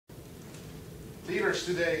Leaders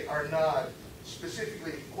today are not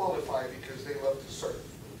specifically qualified because they love to serve,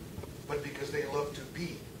 but because they love to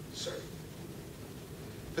be served.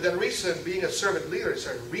 For that reason, being a servant leader is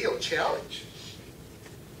a real challenge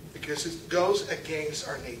because it goes against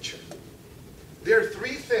our nature. There are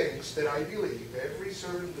three things that I believe every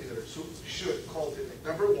servant leader should cultivate.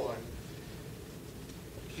 Number one,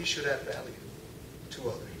 he should add value to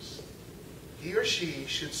others. He or she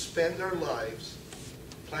should spend their lives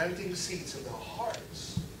planting seeds in the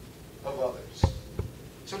hearts of others.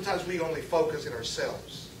 Sometimes we only focus on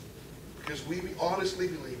ourselves because we honestly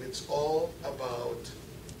believe it's all about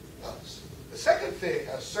us. The second thing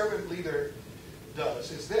a servant leader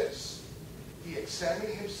does is this. He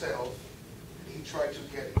examines himself and he tries to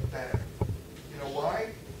get better. You know why?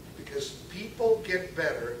 Because people get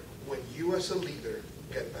better when you as a leader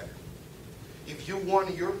get better. If you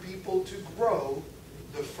want your people to grow,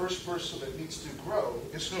 the first person that needs to grow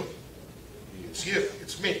is who? It's you.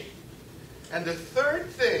 It's me. And the third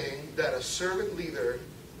thing that a servant leader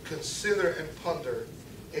consider and ponder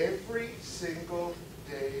every single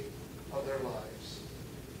day of their lives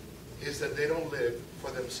is that they don't live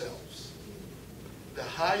for themselves. The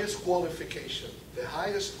highest qualification, the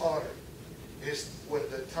highest honor is when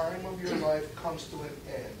the time of your life comes to an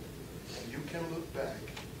end and you can look back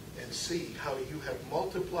and see how you have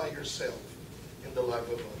multiplied yourself in the life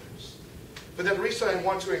of others. For that reason, I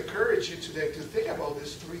want to encourage you today to think about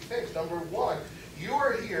these three things. Number one, you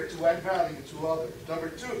are here to add value to others. Number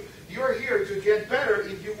two, you are here to get better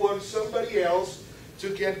if you want somebody else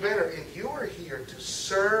to get better. And you are here to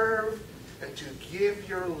serve and to give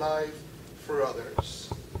your life for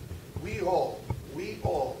others. We all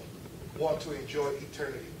want to enjoy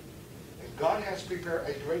eternity. And God has prepared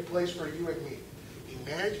a great place for you and me.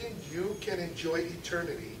 Imagine you can enjoy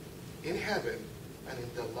eternity in heaven and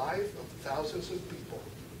in the life of thousands of people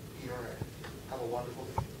here on earth. Have a wonderful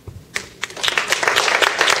day.